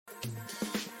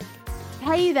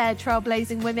Hey there,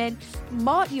 trailblazing women.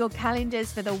 Mark your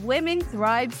calendars for the Women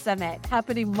Thrive Summit,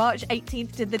 happening March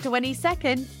 18th to the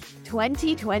 22nd,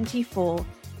 2024.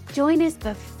 Join us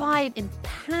for 5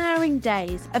 empowering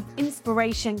days of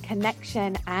inspiration,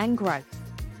 connection, and growth.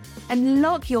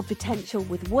 Unlock your potential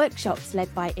with workshops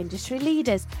led by industry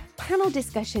leaders, panel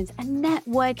discussions, and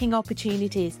networking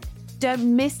opportunities.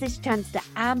 Don't miss this chance to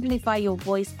amplify your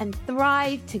voice and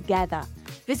thrive together.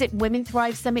 Visit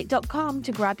womenthrivesummit.com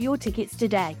to grab your tickets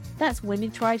today. That's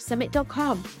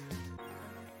womenthrivesummit.com.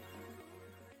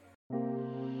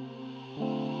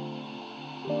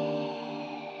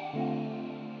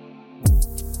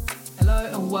 Hello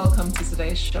and welcome to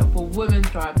today's show for Women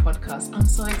Thrive podcast. I'm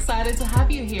so excited to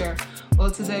have you here. Well,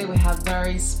 today we have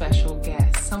very special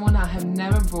guest, someone I have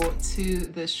never brought to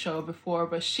this show before,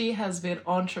 but she has been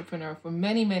entrepreneur for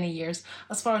many, many years,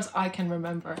 as far as I can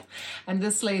remember. And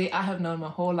this lady I have known my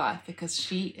whole life because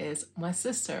she is my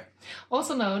sister,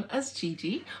 also known as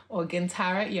Gigi or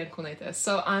Gintara Yankunete.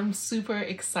 So I'm super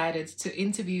excited to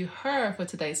interview her for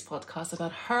today's podcast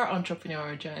about her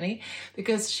entrepreneurial journey,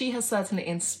 because she has certainly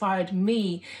inspired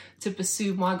me to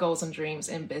pursue my goals and dreams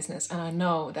in business. And I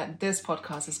know that this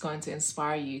podcast is going to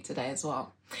inspire you today as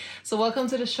well. So welcome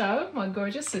to the show, my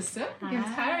gorgeous sister,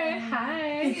 Gintara.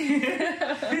 Hi.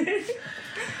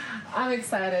 I'm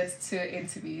excited to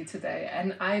interview you today.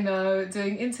 And I know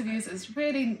doing interviews is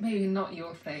really maybe not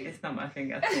your thing. It's not my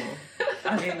thing at all.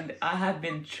 I mean, I have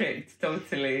been tricked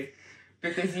totally,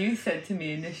 because you said to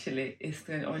me initially, it's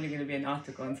only going to be an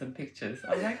article and some pictures.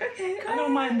 I was like, okay, I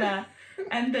don't mind that.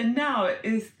 And then now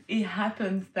it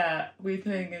happens that we're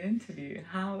doing an interview.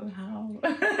 How?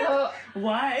 Well,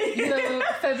 why? You know,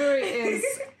 February is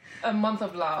a month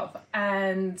of love.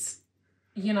 And,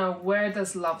 you know, where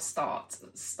does love start?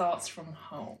 It starts from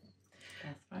home.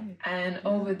 That's right. And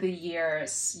over the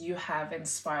years, you have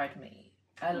inspired me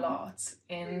a lot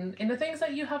in the things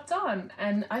that you have done.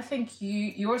 And I think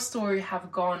your story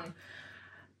have gone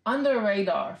under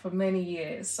radar for many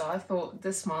years. So I thought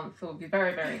this month will be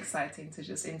very, very exciting to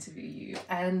just interview you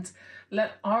and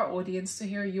let our audience to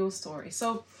hear your story.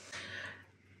 So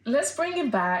let's bring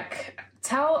it back.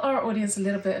 Tell our audience a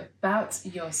little bit about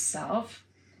yourself,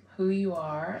 who you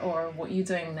are or what you're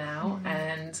doing now.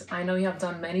 And I know you have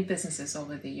done many businesses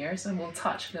over the years, and we'll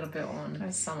touch a little bit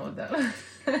on some of them.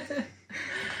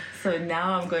 So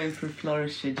now I'm going through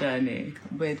Florist journey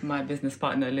with my business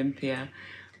partner, Olympia.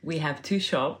 We have 2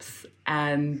 shops,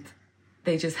 and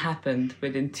they just happened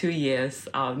within 2 years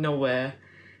out of nowhere.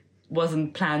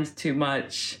 Wasn't planned too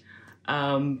much.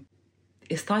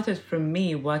 It started from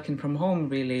me working from home,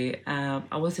 really.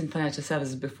 I was in financial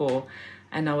services before,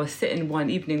 and I was sitting one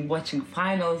evening watching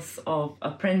finals of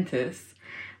Apprentice,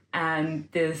 and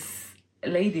this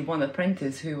lady, one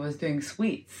apprentice, who was doing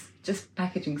sweets, just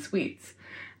packaging sweets.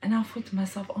 And I thought to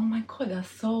myself, oh my God,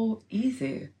 that's so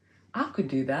easy. I could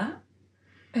do that.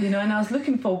 You know, and I was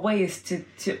looking for ways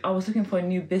I was looking for a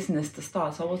new business to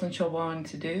start, so I wasn't sure what I wanted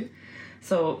to do.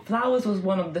 So flowers was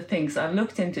one of the things. I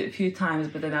looked into it a few times,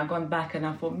 but then I've gone back and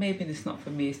I thought, maybe it's not for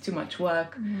me. It's too much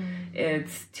work.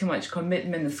 It's too much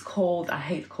commitment. It's cold. I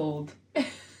hate cold.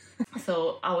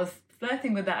 So I was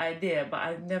flirting with that idea, but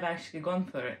I've never actually gone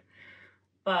for it.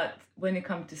 But when it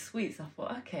comes to sweets, I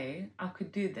thought, okay, I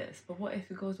could do this, but what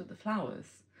if it goes with the flowers?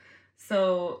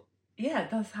 So yeah,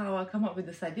 that's how I come up with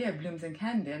this idea, Blooms and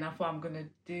Candy, and I thought I'm going to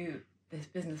do this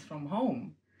business from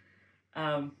home,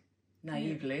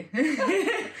 naively.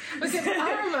 Because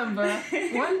I remember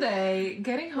one day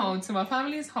getting home to my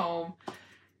family's home,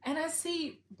 and I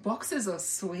see boxes of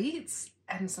sweets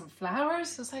and some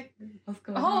flowers. It's like, what's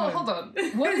going on? Hold on,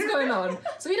 what is going on?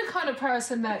 So you're the kind of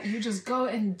person that you just go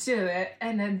and do it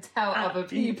and then tell other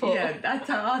people. Yeah,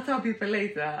 I'll tell people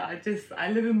later.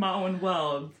 I live in my own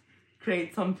world.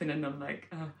 Create something and I'm like,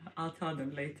 oh, I'll tell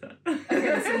them later.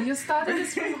 Okay, so you started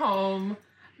this from home.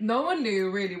 No one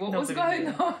knew really what was going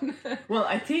on. Well,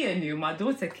 Atia knew. My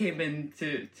daughter came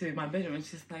into my bedroom and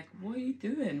she's like, what are you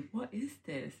doing? What is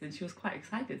this? And she was quite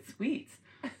excited. Sweets.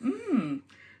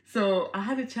 So I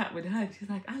had a chat with her. She's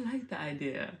like, I like the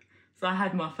idea. So I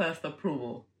had my first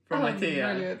approval from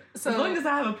Atia. Brilliant. So as long as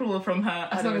I have approval from her,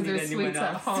 as long as there's sweets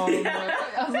at home.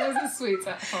 As long as there's sweets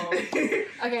at home.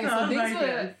 Okay, so these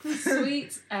were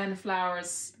sweets and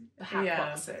flowers hat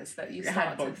boxes that you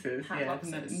started. Hat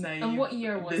boxes. And what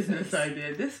year was business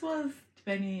idea? This was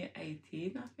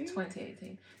 2018, I think.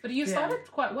 2018. But you started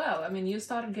quite well. I mean, you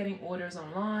started getting orders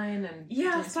online and...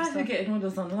 Yeah, I started getting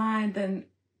orders online. Then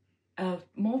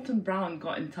Molten Brown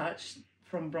got in touch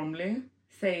from Bromley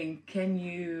saying, can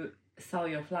you sell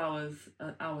your flowers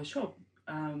at our shop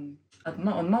on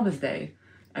Mother's Day?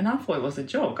 And I thought it was a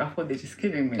joke. I thought they're just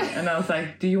kidding me. And I was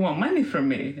like, do you want money from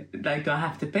me? Like, do I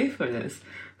have to pay for this?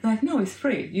 They're like, no, it's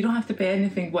free. You don't have to pay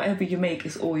anything. Whatever you make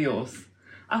is all yours.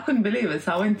 I couldn't believe it.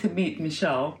 So I went to meet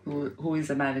Michelle, who is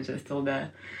the manager still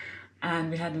there.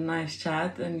 And we had a nice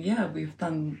chat. And yeah, we've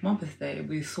done Mother's Day.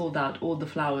 We sold out all the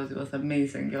flowers. It was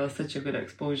amazing. It was such a good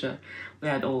exposure. We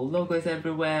had all logos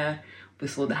everywhere. We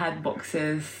sold the hat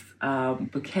boxes,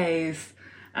 bouquets.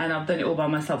 And I've done it all by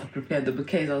myself. I prepared the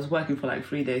bouquets. I was working for like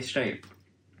 3 days straight.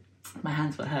 My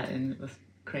hands were hurting. It was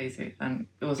crazy. And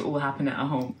it was all happening at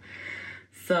home.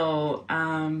 So,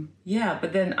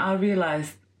 but then I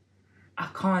realised I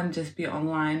can't just be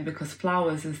online, because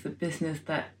flowers is the business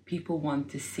that people want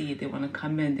to see. They want to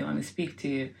come in. They want to speak to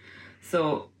you.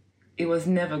 So it was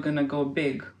never going to go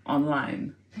big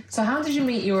online. So how did you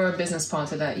meet your business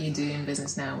partner that you do in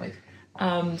business now with?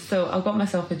 So I got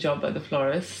myself a job at the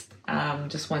Florist,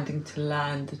 just wanting to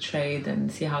learn the trade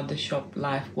and see how the shop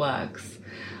life works.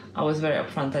 I was very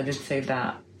upfront. I did say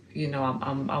that,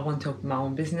 I want to open my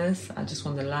own business. I just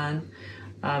want to learn.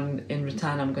 In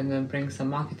return, I'm going to bring some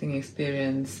marketing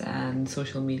experience and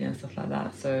social media and stuff like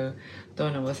that. So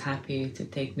Donna was happy to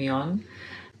take me on.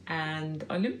 And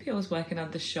Olympia was working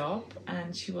at the shop,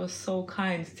 and she was so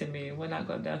kind to me when I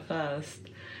got there first.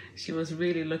 She was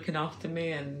really looking after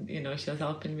me, and she was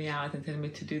helping me out and telling me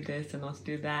to do this and not to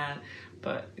do that.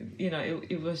 But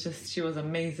it was just, she was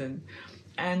amazing,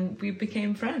 and we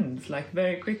became friends like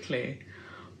very quickly.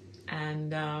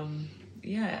 And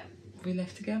we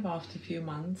left together after a few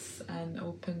months and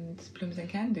opened Plumes and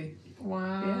Candy.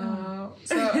 Wow.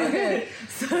 Yeah.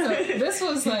 So this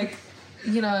was like,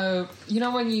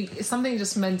 when something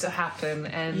just meant to happen,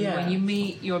 and when you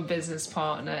meet your business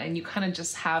partner and you kind of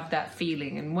just have that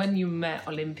feeling. And when you met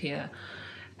Olympia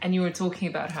and you were talking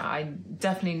about her, I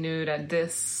definitely knew that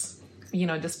this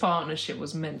partnership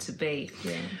was meant to be.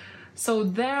 Yeah. So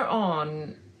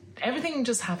thereon, everything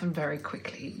just happened very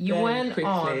quickly. You went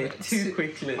on too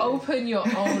quickly. Open your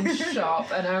own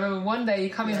shop, and I remember one day you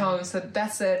coming home and said,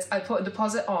 "That's it. I put a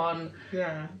deposit on,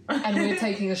 and we're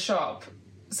taking a shop."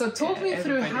 So talk me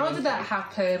through, how did that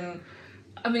happen?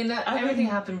 I mean, everything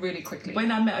happened really quickly.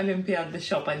 When I met Olympia at the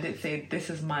shop, I did say, "This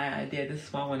is my idea. This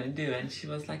is what I want to do," and she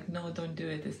was like, "No, don't do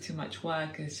it. It's too much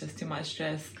work. It's just too much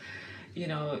stress." She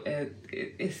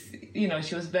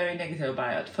was very negative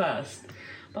about it at first,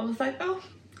 but I was like, "Oh,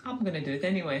 I'm gonna do it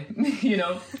anyway."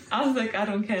 I was like, "I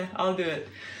don't care. I'll do it."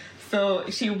 So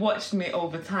she watched me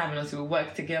over time, and as we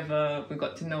worked together, we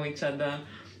got to know each other.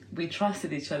 We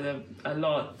trusted each other a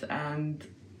lot, and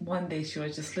one day she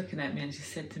was just looking at me and she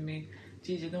said to me,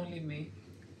 "Gigi, don't leave me."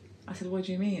 I said, "What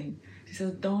do you mean?" She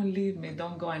said, "Don't leave me.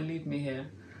 Don't go and leave me here."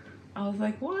 I was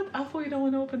like, "What? I thought you don't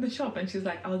want to open the shop." And she's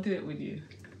like, "I'll do it with you."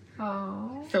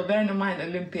 Oh. So bearing in mind,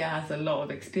 Olympia has a lot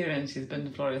of experience. She's been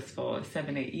to Florist for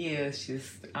 7-8 years.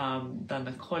 She's done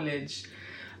a college,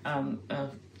 a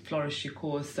floristry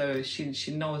course, so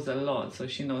she knows a lot. So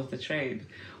she knows the trade.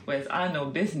 Whereas I know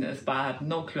business, but I have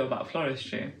no clue about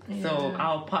floristry. Yeah. So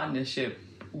our partnership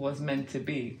was meant to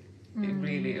be.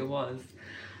 It was.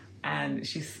 And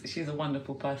she's a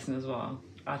wonderful person as well.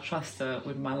 I trust her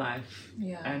with my life.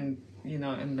 Yeah. And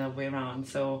in the way around.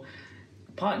 So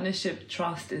partnership,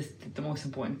 trust is the most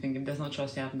important thing. If there's no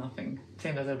trust, you have nothing.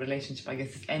 Same as a relationship, I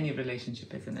guess. It's any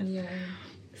relationship, isn't it? Yeah.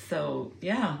 So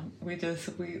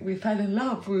we fell in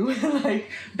love. We were like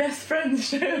best friends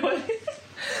straight away.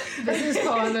 Business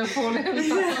partner falling in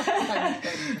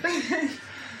love.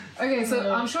 Okay,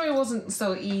 so I'm sure it wasn't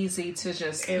so easy to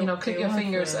just click your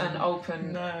fingers and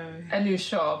open a new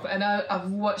shop. And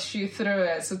I've watched you through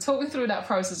it. So talk me through that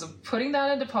process of putting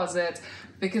down a deposit,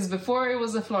 because before it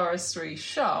was a floristry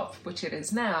shop, which it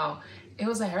is now, it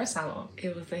was a hair salon.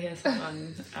 It was a hair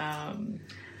salon.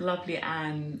 Lovely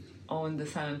Anne owned the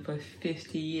salon for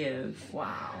 50 years.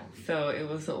 Wow. So it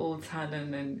was an old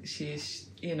salon, and she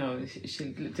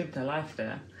lived her life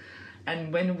there.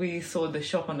 And when we saw the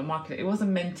shop on the market, it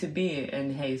wasn't meant to be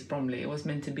in Hayes Bromley. It was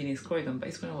meant to be in East Croydon, but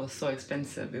East Croydon was so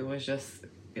expensive. It was just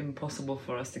impossible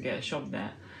for us to get a shop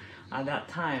there at that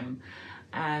time.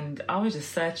 And I was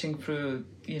just searching through,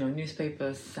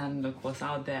 newspapers and look what's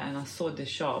out there. And I saw this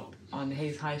shop on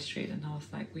Hayes High Street, and I was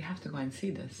like, we have to go and see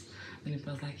this. And it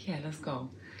was like, yeah, let's go.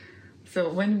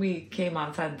 So when we came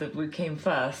outside, we came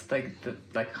first,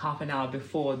 like half an hour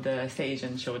before the estate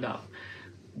agent showed up.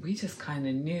 We just kind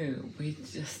of knew.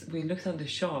 We looked at the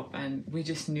shop and we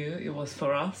just knew it was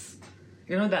for us.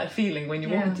 You know that feeling when you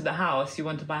walk into the house, you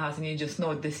want to buy a house and you just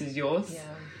know this is yours. Yeah.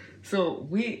 So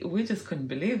we just couldn't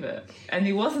believe it. And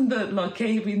it wasn't the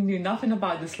location. We knew nothing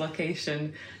about this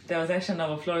location. There was actually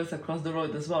another florist across the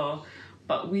road as well.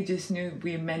 But we just knew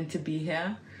we meant to be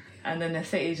here. And then the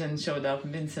estate agent showed up,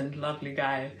 Vincent, lovely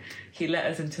guy. He let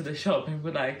us into the shop and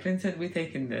we're like, Vincent, we're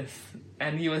taking this.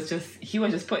 And he was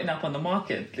just putting up on the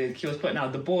market. Like, he was putting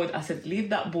out the board. I said, leave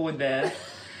that board there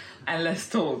and let's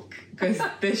talk, because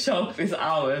this shop is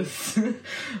ours.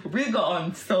 We got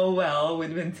on so well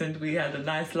with Vincent. We had a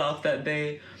nice laugh that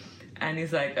day. And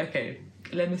he's like, okay,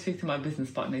 let me speak to my business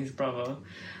partner, his brother,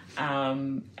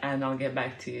 and I'll get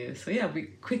back to you. So yeah, we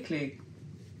quickly,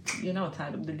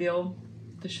 tied up the deal.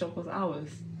 The shop was ours.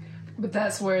 But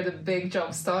that's where the big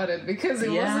job started, because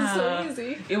it wasn't so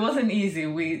easy. It wasn't easy.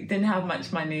 We didn't have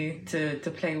much money to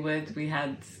play with. We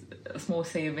had small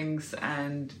savings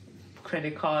and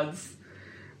credit cards.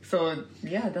 So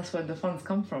yeah, that's where the funds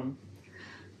come from.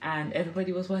 And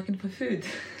everybody was working for food.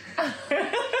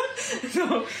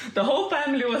 So the whole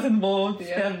family was involved.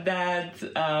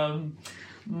 Stepdad,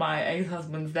 my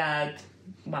ex-husband's dad,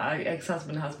 my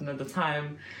ex-husband at the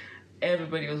time.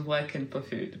 Everybody was working for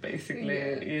food, basically.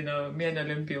 Me and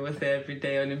Olympia was there every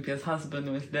day. Olympia's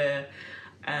husband was there.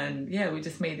 And we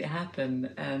just made it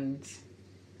happen. And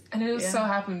it so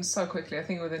happened so quickly. I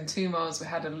think within 2 months we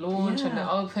had a launch and an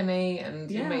opening, and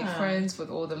you made friends with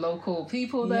all the local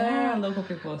people there. Yeah, local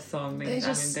people are so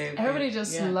amazing. Everybody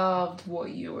just loved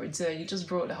what you were doing. You just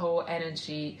brought the whole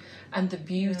energy and the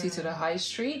beauty to the high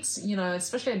streets.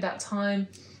 Especially at that time,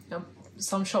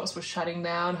 some shops were shutting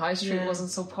down. High street wasn't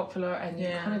so popular, and you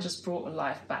kind of just brought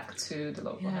life back to the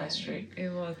local high street.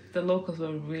 It was. The locals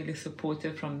were really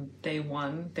supportive from day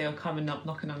one. They were coming up,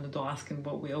 knocking on the door, asking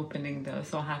what we're opening. They were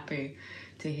so happy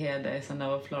to hear there's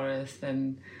another florist,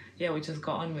 and we just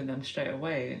got on with them straight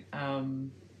away.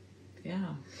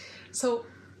 So,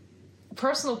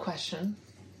 personal question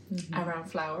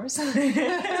around flowers.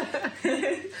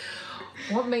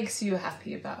 What makes you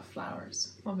happy about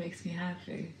flowers? What makes me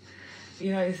happy?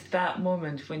 It's that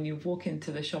moment when you walk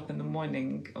into the shop in the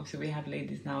morning. Obviously, we have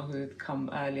ladies now who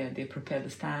come earlier. They prepare the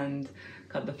stand,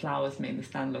 cut the flowers, make the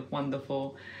stand look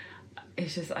wonderful.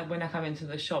 It's just when I come into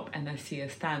the shop and I see a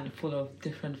stand full of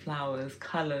different flowers,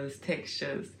 colours,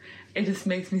 textures, it just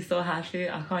makes me so happy.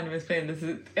 I can't even explain this.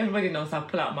 Everybody knows I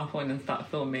pull out my phone and start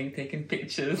filming, taking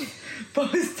pictures,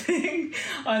 posting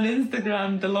on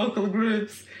Instagram, the local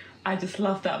groups. I just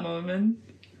love that moment.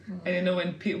 And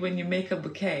when you make a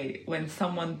bouquet, when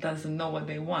someone doesn't know what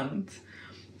they want,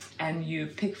 and you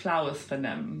pick flowers for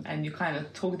them, and you kind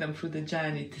of talk them through the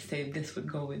journey to say this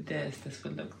would go with this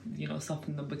would look,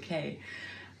 soften the bouquet,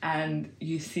 and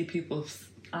you see people's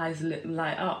eyes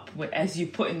light up as you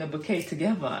put in the bouquet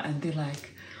together, and they're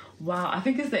like, wow. I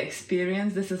think it's the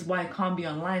experience. This is why it can't be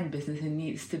online business. It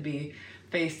needs to be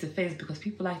face to face, because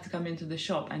people like to come into the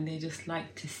shop and they just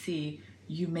like to see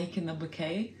you making the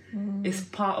bouquet. It's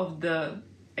part of the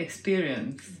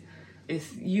experience.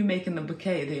 It's you making the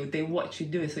bouquet. They watch you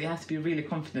do it, so you have to be really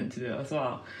confident to do it as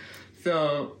well.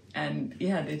 So, and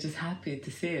they're just happy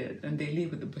to see it, and they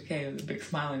leave with the bouquet with a big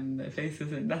smile on their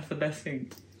faces, and that's the best thing.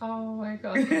 Oh my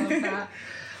God, I love that.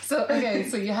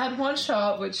 So you had one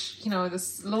shop, which,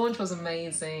 this launch was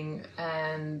amazing,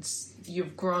 and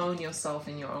you've grown yourself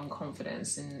in your own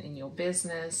confidence in your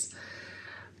business.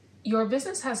 Your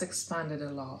business has expanded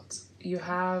a lot. You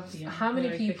have how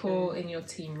many people in your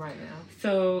team right now?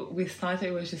 So we started,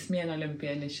 it was just me and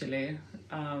Olympia initially.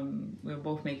 We were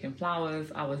both making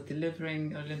flowers. I was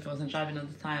delivering. Olympia wasn't driving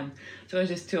at the time. So it was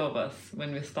just 2 of us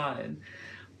when we started.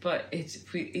 But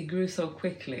it grew so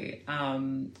quickly.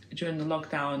 During the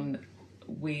lockdown,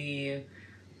 we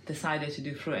decided to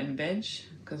do fruit and veg,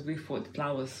 because we thought the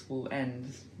flowers will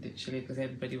end, literally, because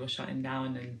everybody was shutting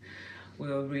down, and we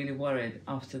were really worried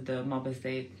after the Mother's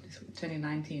Day,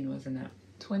 2019, wasn't it?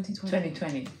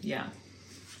 2020, yeah.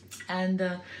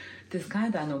 And this guy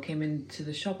that I know came into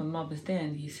the shop on Mother's Day,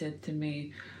 and he said to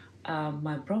me,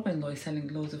 my brother-in-law is selling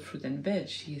loads of fruit and veg.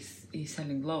 He's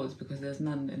selling loads because there's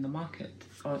none in the market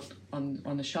or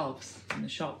on the shelves, in the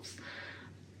shops.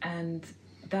 And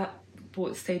that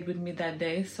thought stayed with me that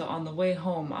day. So on the way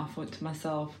home, I thought to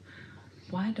myself,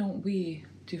 why don't we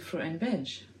do fruit and veg?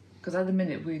 Because at the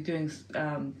minute we're doing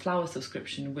flower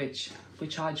subscription, which we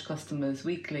charge customers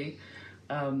weekly,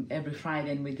 every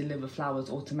Friday, and we deliver flowers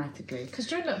automatically. Because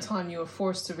during that time you were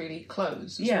forced to really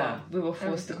close as well. We were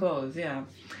forced to close,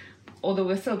 Although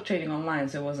we're still trading online,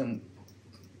 so it wasn't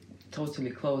totally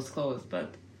closed,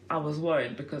 but I was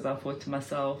worried, because I thought to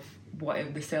myself, what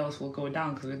if the sales will go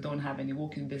down because we don't have any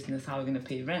walk-in business? How are we going to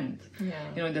pay rent?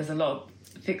 There's a lot of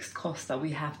fixed costs that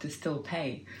we have to still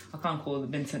pay. I can't call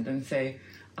Vincent and say,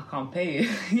 I can't pay you.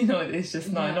 It's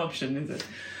just not an option, is it?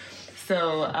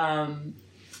 So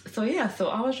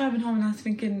I was driving home and I was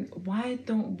thinking, why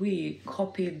don't we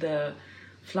copy the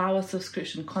flower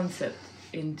subscription concept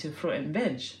into fruit and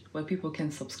veg, where people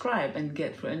can subscribe and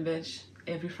get fruit and veg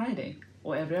every Friday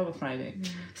or every other Friday.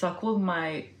 So I called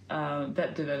my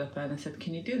web developer and I said,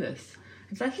 can you do this?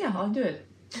 He's like, yeah, I'll do it.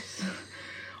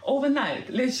 Overnight,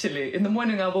 literally, in the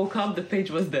morning I woke up, the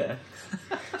page was there.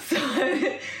 So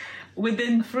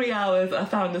within 3 hours, I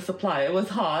found a supplier. It was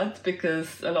hard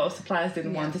because a lot of suppliers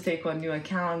didn't want to take on new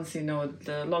accounts, you know,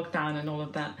 the lockdown and all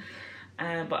of that.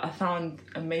 But I found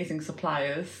amazing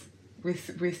suppliers.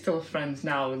 We're still friends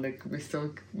now. Like, we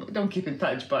still don't keep in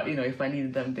touch, but, you know, if I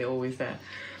needed them, they're always there.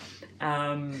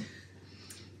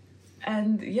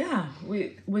 And yeah,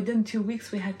 within 2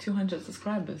 weeks, we had 200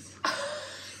 subscribers.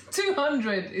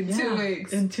 200 in 2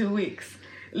 weeks? In 2 weeks.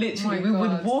 Literally, we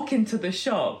would walk into the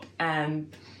shop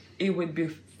and it would be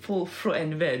full fruit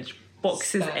and veg,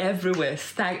 boxes everywhere,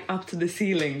 stacked up to the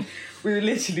ceiling. We were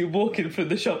literally walking through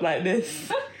the shop like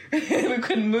this. We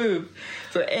couldn't move.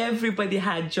 So everybody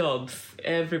had jobs.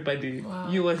 Everybody. Wow.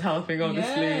 You was helping,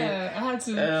 obviously. Yeah, I had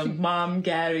to. Mom,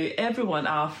 Gary, everyone,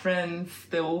 our friends,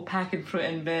 they were all packing fruit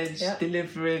and veg,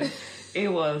 delivering. It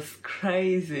was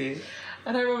crazy.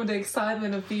 And I remember the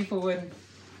excitement of people when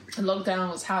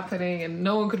lockdown was happening and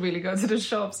no one could really go to the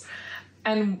shops.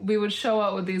 And we would show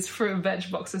up with these fruit and veg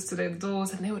boxes to their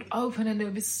doors and they would open and they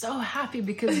would be so happy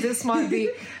because this might be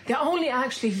the only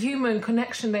actually human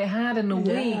connection they had in a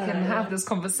week and have this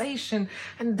conversation.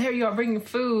 And there you are bringing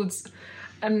foods.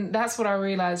 And that's what I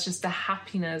realized, just the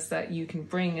happiness that you can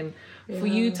bring. And for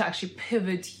you to actually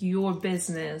pivot your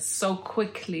business so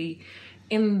quickly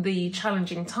in the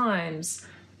challenging times,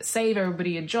 save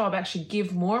everybody a job, actually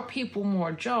give more people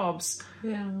more jobs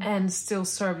and still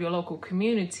serve your local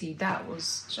community, that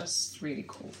was just really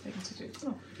cool thing to do.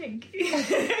 Oh, thank you.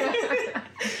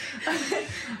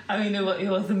 I mean, it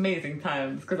was amazing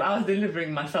times because I was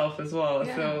delivering myself as well.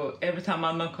 So every time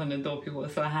I knock on the door, people were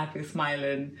so happy,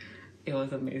 smiling. It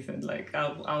was amazing. Like,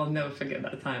 I'll never forget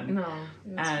that time. No.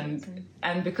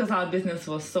 And because our business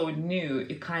was so new,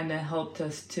 it kind of helped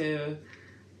us to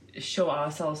show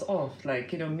ourselves off,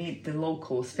 like, you know, meet the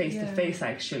locals face to face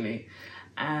actually,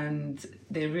 and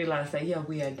they realized that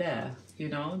we are there, you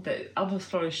know. That I was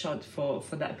Florist shut for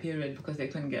that period because they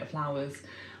couldn't get flowers.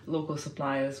 Local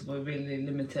suppliers were really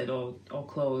limited or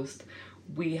closed.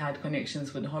 We had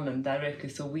connections with Holland directly,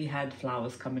 so we had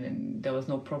flowers coming in. There was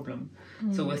no problem.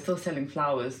 So we're still selling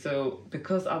flowers. So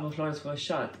because our florists were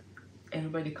shut,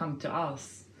 everybody come to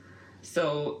us.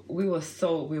 So we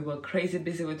were crazy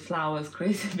busy with flowers,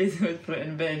 crazy busy with fruit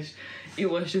and veg. It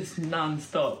was just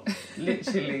non-stop.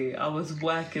 Literally, I was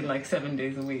working like 7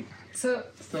 days a week. So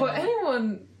for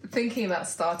anyone thinking about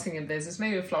starting a business,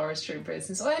 maybe a floristry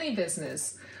business or any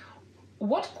business,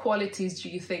 what qualities do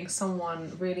you think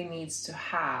someone really needs to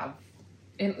have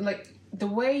in, like, the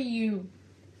way you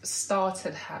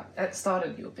started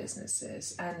your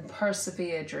businesses and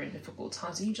persevered during difficult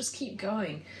times and you just keep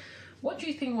going? What do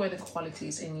you think were the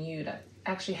qualities in you that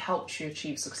actually helped you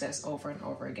achieve success over and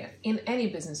over again in any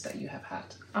business that you have had?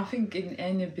 I think in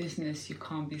any business you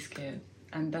can't be scared,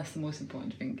 and that's the most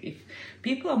important thing. If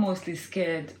people are mostly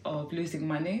scared of losing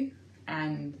money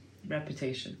and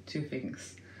reputation, two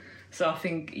things. So I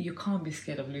think you can't be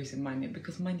scared of losing money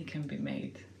because money can be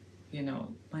made. You know,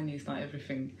 money is not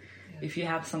everything. Yeah. If you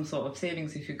have some sort of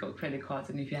savings, if you've got credit cards,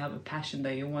 and if you have a passion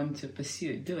that you want to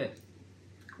pursue, do it.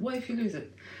 What if you lose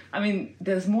it? I mean,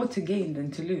 there's more to gain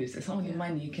than to lose. It's only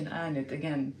money, you can earn it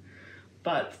again.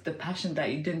 But the passion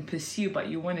that you didn't pursue, but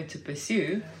you wanted to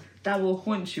pursue, that will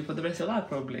haunt you for the rest of your life,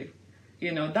 probably.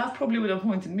 You know, that probably would have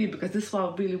haunted me because this is what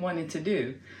I really wanted to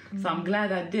do. So I'm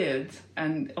glad I did.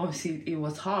 And obviously it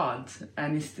was hard,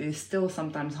 and it's still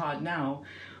sometimes hard now.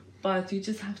 But you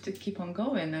just have to keep on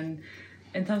going. And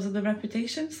in terms of the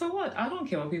reputation, so what? I don't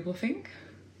care what people think.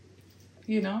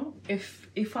 You know,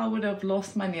 if I would have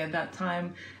lost money at that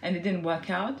time and it didn't work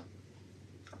out,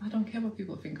 I don't care what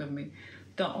people think of me.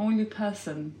 The only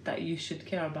person that you should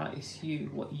care about is you,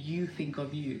 what you think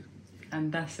of you.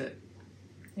 And that's it.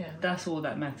 Yeah. That's all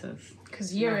that matters.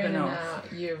 Because year in and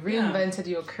out, you reinvented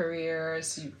your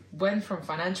careers, you went from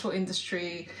financial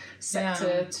industry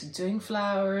sector to doing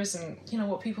flowers and, you know,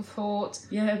 what people thought.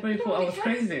 Yeah, everybody thought I was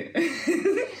crazy.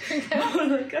 I was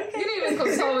like, okay. You didn't even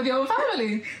consult with your own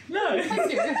family. No.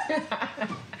 Thank you.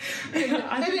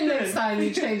 Maybe next time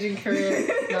you're changing career.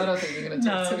 No, I don't think you're going to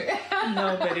talk to me.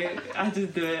 No, buddy. I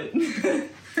just do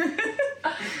it.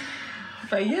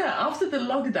 But yeah, after the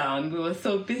lockdown, we were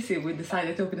so busy, we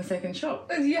decided to open a second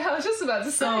shop. Yeah, I was just about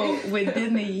to say. So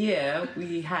within a year,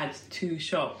 we had 2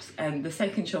 shops. And the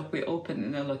second shop we opened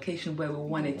in a location where we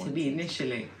wanted to be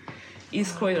initially.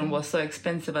 East Croydon was so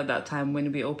expensive at that time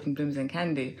when we opened Blooms and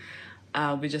Candy.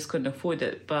 We just couldn't afford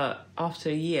it. But after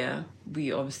a year,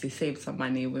 we obviously saved some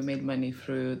money. We made money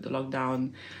through the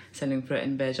lockdown, selling fruit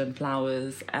and veg and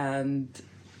flowers, and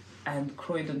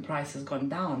Croydon price has gone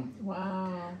down.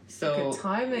 Wow. So good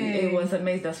timing. It was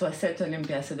amazing. That's what I said to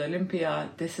Olympia. I said, Olympia,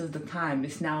 this is the time.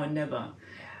 It's now or never.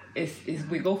 It's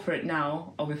we go for it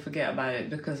now or we forget about it,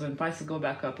 because when prices go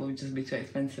back up, it will just be too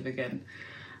expensive again.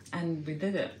 And we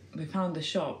did it. We found the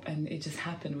shop, and it just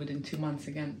happened within 2 months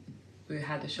again. We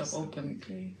had the shop open.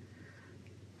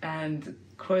 And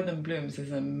Croydon blooms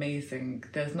is amazing.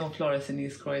 There's no florist in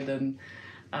East Croydon.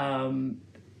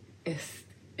 It's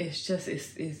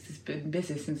been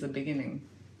busy since the beginning.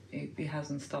 It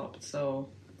hasn't stopped. So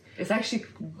it's actually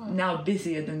now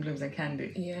busier than Blooms and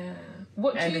Candy. Yeah.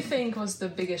 What do you think was the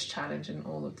biggest challenge in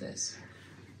all of this?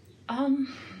 I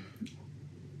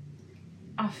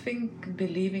think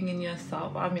believing in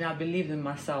yourself. I mean, I believe in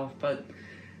myself, but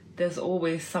there's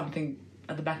always something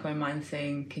at the back of my mind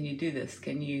saying, can you do this?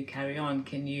 Can you carry on?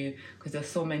 Can you? Because there's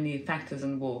so many factors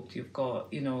involved. You've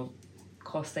got,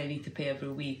 costs they need to pay every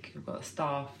week. You've got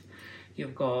staff.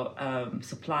 You've got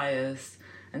suppliers.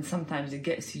 And sometimes it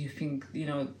gets you think,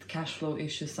 cash flow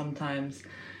issues sometimes.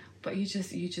 But you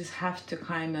just have to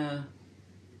kind of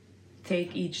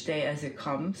take each day as it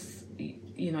comes.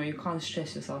 You can't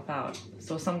stress yourself out.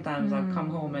 So sometimes I come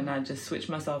home and I just switch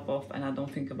myself off and I don't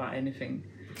think about anything.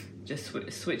 Just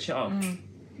switch it off,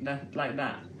 like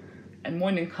that. And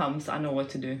morning comes, I know what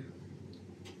to do.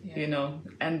 Yeah.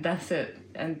 And that's it.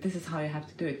 And this is how you have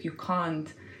to do it. You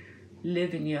can't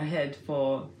live in your head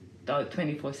for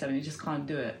 24/7. You just can't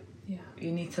do it. Yeah.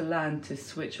 You need to learn to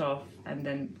switch off and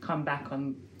then come back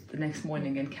on the next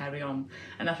morning and carry on.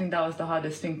 And I think that was the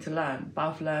hardest thing to learn, but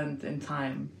I've learned in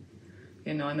time.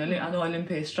 And I know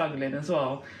Olympia is struggling as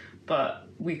well, but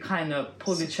we kind of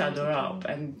pull each other up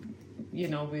and,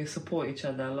 we support each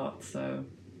other a lot. So,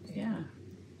 yeah.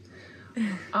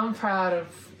 I'm proud of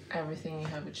everything you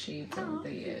have achieved over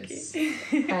the years.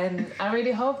 And I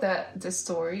really hope that this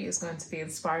story is going to be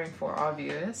inspiring for our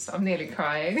viewers. I'm nearly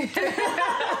crying.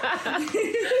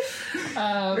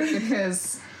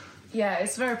 Because,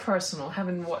 it's very personal,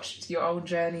 having watched your own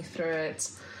journey through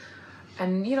it.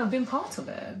 And, been part of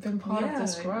it, been part of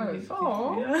this growth.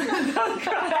 Oh, don't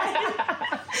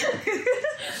cry.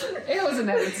 It was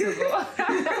inevitable.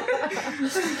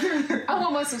 I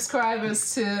want my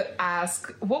subscribers to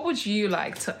ask, what would you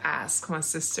like to ask my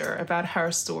sister about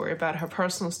her story, about her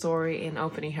personal story in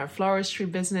opening her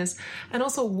floristry business? And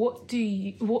also, what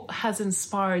has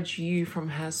inspired you from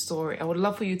her story? I would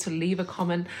love for you to leave a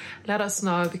comment. Let us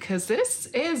know, because this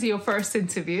is your first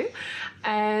interview.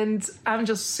 And I'm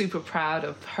just super proud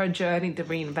of her journey, the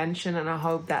reinvention, and I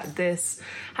hope that this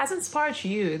has inspired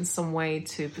you in some way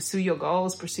to pursue your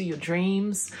goals, pursue your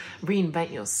dreams,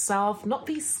 reinvent yourself, not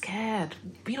be scared.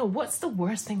 What's the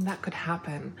worst thing that could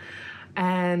happen?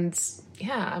 And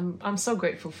I'm so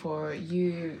grateful for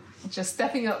you just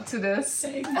stepping up to this.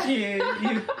 Thank you.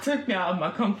 You took me out of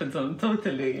my comfort zone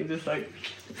totally. You just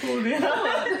pulled me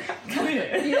out. Come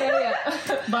here. Yeah.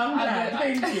 But I'm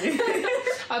glad. Thank you.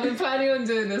 I've been planning on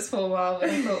doing this for a while, but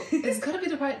I thought it's got to be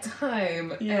the right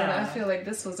time. Yeah. And I feel like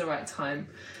this was the right time.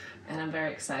 And I'm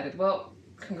very excited. Well,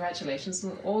 congratulations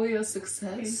on all your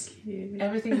success. Thank you.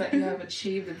 Everything that you have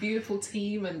achieved, the beautiful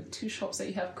team and 2 shops that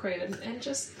you have created, and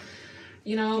just,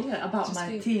 about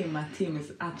my team. My team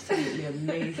is absolutely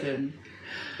amazing.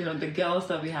 The girls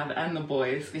that we have and the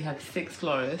boys, we have 6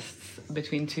 florists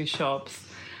between 2 shops.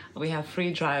 We have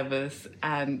 3 drivers,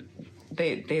 and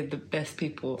they're the best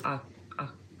people. I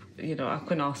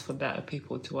couldn't ask for better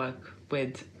people to work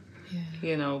with.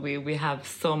 Yeah. We have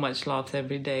so much laughs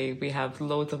every day. We have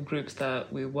loads of groups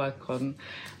that we work on,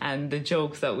 and the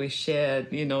jokes that we share,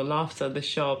 laughs at the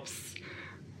shops.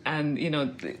 And,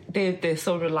 they're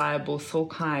so reliable, so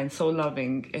kind, so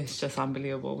loving. It's just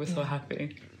unbelievable. We're so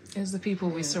happy. It's the people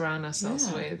we surround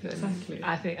ourselves with. And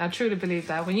exactly. I truly believe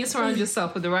that when you surround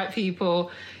yourself with the right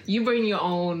people, you bring your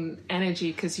own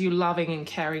energy because you're loving and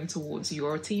caring towards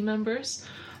your team members.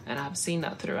 And I've seen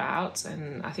that throughout.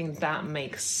 And I think that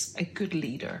makes a good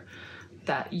leader,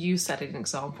 that you set an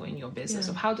example in your business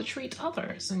of how to treat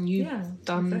others. And you've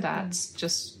done that,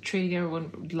 just treating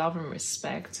everyone with love and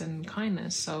respect and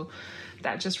kindness. So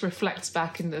that just reflects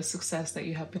back in the success that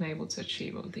you have been able to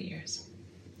achieve over the years.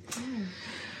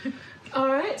 All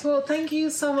right. Well, thank you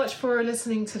so much for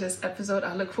listening to this episode.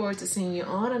 I look forward to seeing you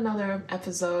on another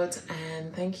episode.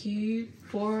 And thank you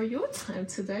for your time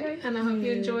today. And I hope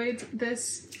you enjoyed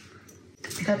this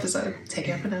episode. Take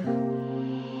care for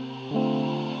now.